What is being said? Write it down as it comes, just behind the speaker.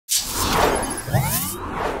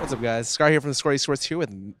What's up, guys? Scar here from theScore eSports here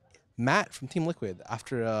with Matt from Team Liquid.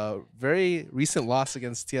 After a very recent loss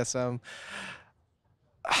against TSM,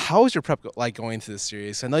 how was your prep like going into this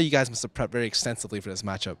series? I know you guys must have prepped very extensively for this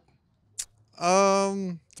matchup.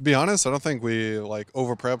 To be honest, I don't think we like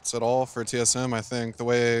over prepped at all for TSM. I think the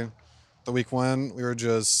way the week went, we were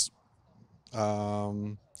just we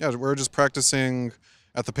were just practicing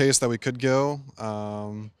at the pace that we could go.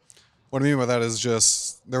 What I mean by that is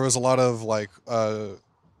just there was a lot of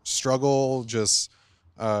struggle just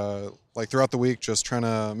like throughout the week, just trying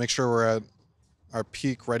to make sure we're at our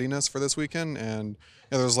peak readiness for this weekend. And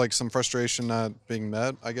yeah, there was like some frustration not being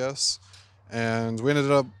met, I guess. And we ended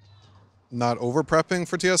up not over prepping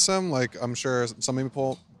for TSM, like I'm sure some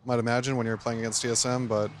people might imagine when you're playing against TSM.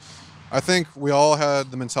 But I think we all had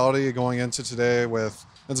the mentality going into today with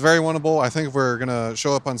it's very winnable. I think if we're gonna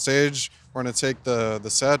show up on stage, we're gonna take the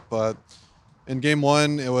set. But in game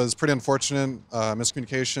one, it was pretty unfortunate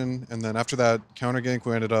miscommunication, and then after that counter gank,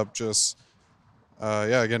 we ended up just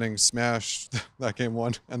getting smashed that game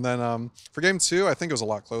one. And then for game two, I think it was a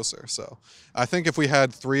lot closer. So I think if we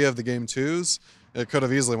had 3 of the game twos, it could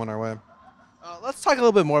have easily went our way. Let's talk a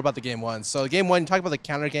little bit more about the game one. So game one, you talk about the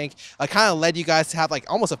counter gank. Kind of led you guys to have like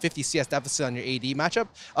almost a 50 CS deficit on your AD matchup.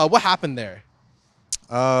 What happened there?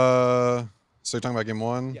 So you're talking about game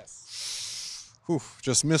one? Yes. Whew,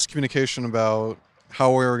 just miscommunication about how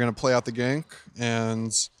we were going to play out the gank.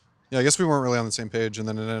 And yeah, I guess we weren't really on the same page. And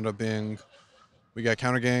then it ended up being we got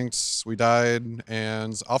counter ganked, we died.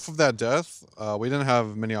 And off of that death, we didn't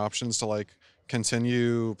have many options to like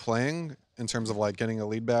continue playing in terms of like getting a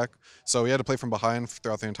lead back. So we had to play from behind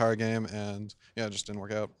throughout the entire game, and yeah, it just didn't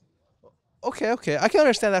work out. Okay. I can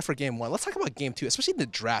understand that for game one. Let's talk about game two, especially in the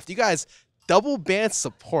draft. You guys double ban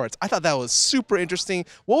supports. I thought that was super interesting.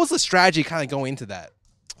 What was the strategy kind of going into that?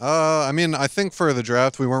 I mean, I think for the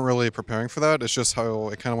draft, we weren't really preparing for that. It's just how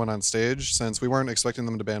it kind of went on stage, since we weren't expecting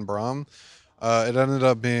them to ban Braum. It ended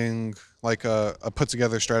up being like a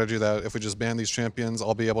put-together strategy that if we just ban these champions,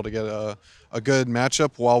 I'll be able to get a good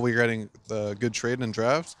matchup while we're getting the good trade and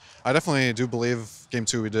draft. I definitely do believe game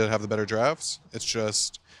two we did have the better drafts. It's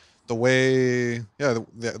just the way,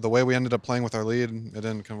 the way we ended up playing with our lead, it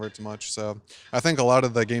didn't convert too much. So I think a lot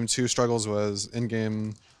of the game two struggles was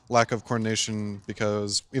in-game lack of coordination,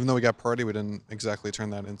 because even though we got priority, we didn't exactly turn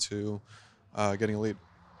that into getting a lead.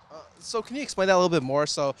 So can you explain that a little bit more?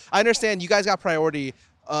 So I understand you guys got priority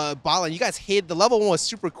bot lane. You guys hate the level 1 was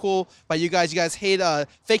super cool by you guys. You guys hate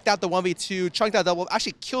faked out the 1v2, chunked out double,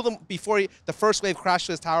 actually killed him before the first wave crashed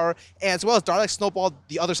to his tower, and as well as Darlick snowballed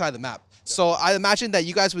the other side of the map. Yeah. So I imagine that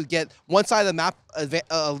you guys would get one side of the map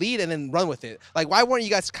a lead and then run with it. Like, why weren't you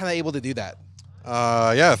guys kind of able to do that?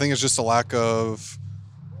 Yeah, I think it's just a lack of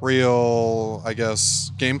real, I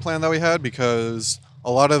guess, game plan that we had, because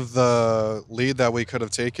a lot of the lead that we could have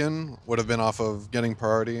taken would have been off of getting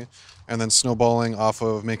priority and then snowballing off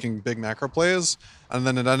of making big macro plays. And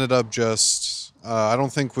then it ended up just, I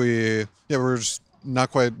don't think we were just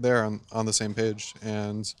not quite there on the same page.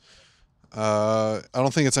 And I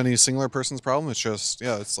don't think it's any singular person's problem. It's just,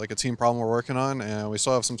 it's like a team problem we're working on, and we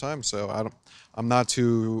still have some time. So I'm not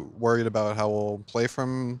too worried about how we'll play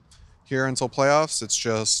from here until playoffs. It's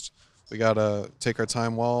just, we got to take our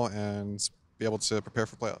time well and be able to prepare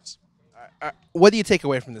for playoffs. What do you take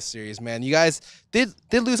away from this series, man? You guys did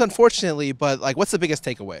lose, unfortunately, but like, what's the biggest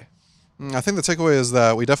takeaway? I think the takeaway is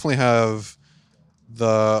that we definitely have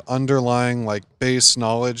the underlying like base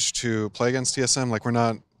knowledge to play against TSM. Like, we're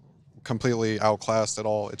not completely outclassed at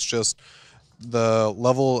all. It's just the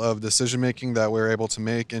level of decision making that we're able to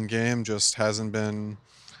make in game just hasn't been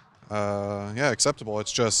acceptable.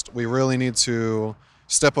 It's just we really need to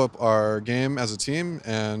step up our game as a team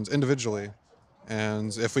and individually.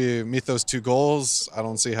 And if we meet those 2 goals, I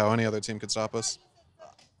don't see how any other team could stop us.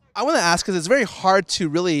 I want to ask, because it's very hard to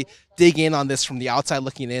really dig in on this from the outside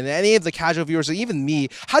looking in. Any of the casual viewers, or even me,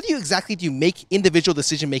 how do you make individual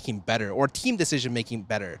decision making better, or team decision making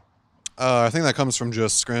better? I think that comes from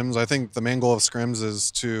just scrims. I think the main goal of scrims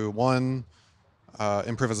is to, 1,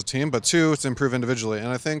 improve as a team, but 2, to improve individually. And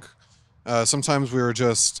I think sometimes we were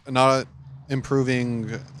just not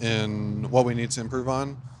improving in what we need to improve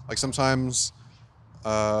on. Like, sometimes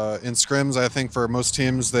in scrims, I think for most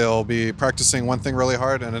teams, they'll be practicing one thing really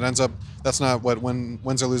hard, and it ends up that's not what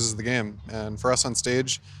wins or loses the game. And for us on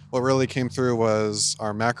stage, what really came through was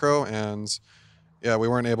our macro, and yeah, we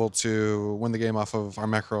weren't able to win the game off of our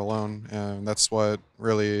macro alone, and that's what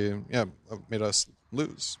really made us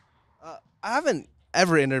lose. I haven't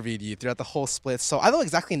ever interviewed you throughout the whole split, so I don't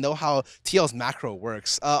exactly know how TL's macro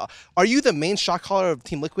works. Are you the main shot caller of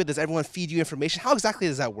Team Liquid? Does everyone feed you information? How exactly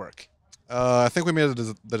does that work? I think we made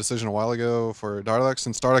the decision a while ago for Dardoch,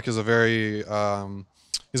 since Dardoch is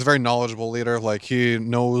he's a very knowledgeable leader. Like, he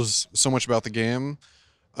knows so much about the game.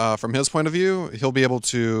 From his point of view, he'll be able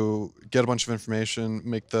to get a bunch of information,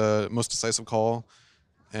 make the most decisive call,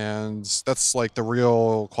 and that's like the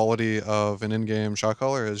real quality of an in-game shot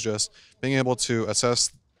caller, is just being able to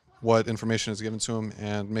assess what information is given to him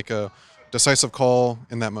and make a decisive call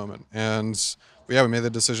in that moment. And yeah, we made the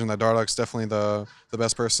decision that Dardoch's definitely the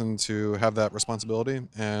best person to have that responsibility,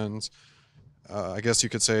 and I guess you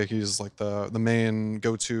could say he's like the main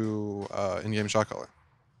go-to in-game shot caller.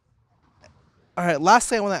 All right, last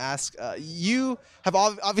thing I want to ask, you have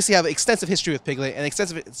obviously have extensive history with Piglet and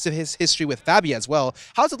extensive history with fabbbyyy as well.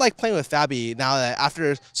 How's it like playing with fabbbyyy now that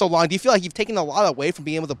after so long? Do you feel like you've taken a lot away from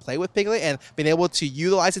being able to play with Piglet and been able to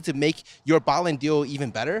utilize it to make your bot lane deal even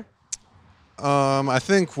better? I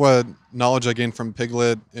think what knowledge I gained from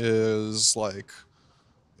Piglet is like,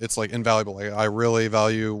 it's like invaluable. Like, I really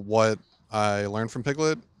value what I learned from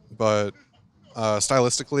Piglet, but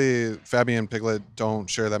stylistically, fabbbyyy and Piglet don't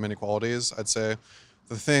share that many qualities. I'd say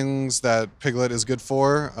the things that Piglet is good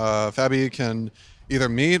for, fabbbyyy can either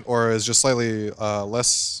meet or is just slightly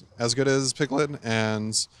less as good as Piglet.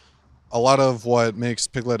 And a lot of what makes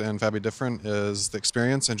Piglet and fabbbyyy different is the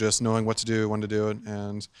experience and just knowing what to do, when to do it,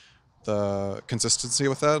 and the consistency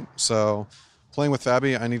with that. So playing with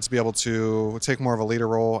fabbbyyy, I need to be able to take more of a leader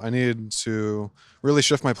role. I need to really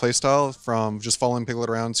shift my playstyle from just following Piglet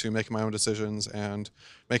around to making my own decisions and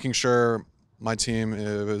making sure my team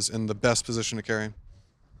is in the best position to carry.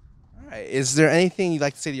 All right, is there anything you'd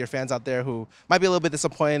like to say to your fans out there who might be a little bit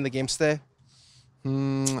disappointed in the game today?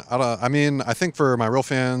 I mean, I think for my real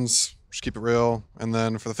fans, just keep it real. And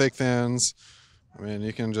then for the fake fans, I mean,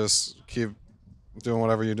 you can just keep doing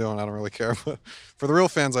whatever you're doing. I don't really care. But for the real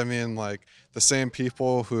fans, I mean, like, the same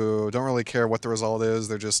people who don't really care what the result is,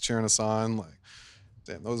 they're just cheering us on. Like,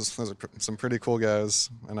 damn, those are some pretty cool guys,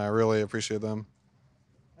 and I really appreciate them.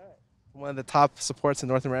 One of the top supports in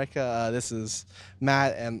North America. This is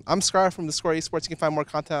Matt, and I'm Scarra from theScore eSports. You can find more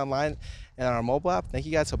content online and on our mobile app. Thank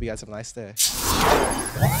you guys. Hope you guys have a nice day.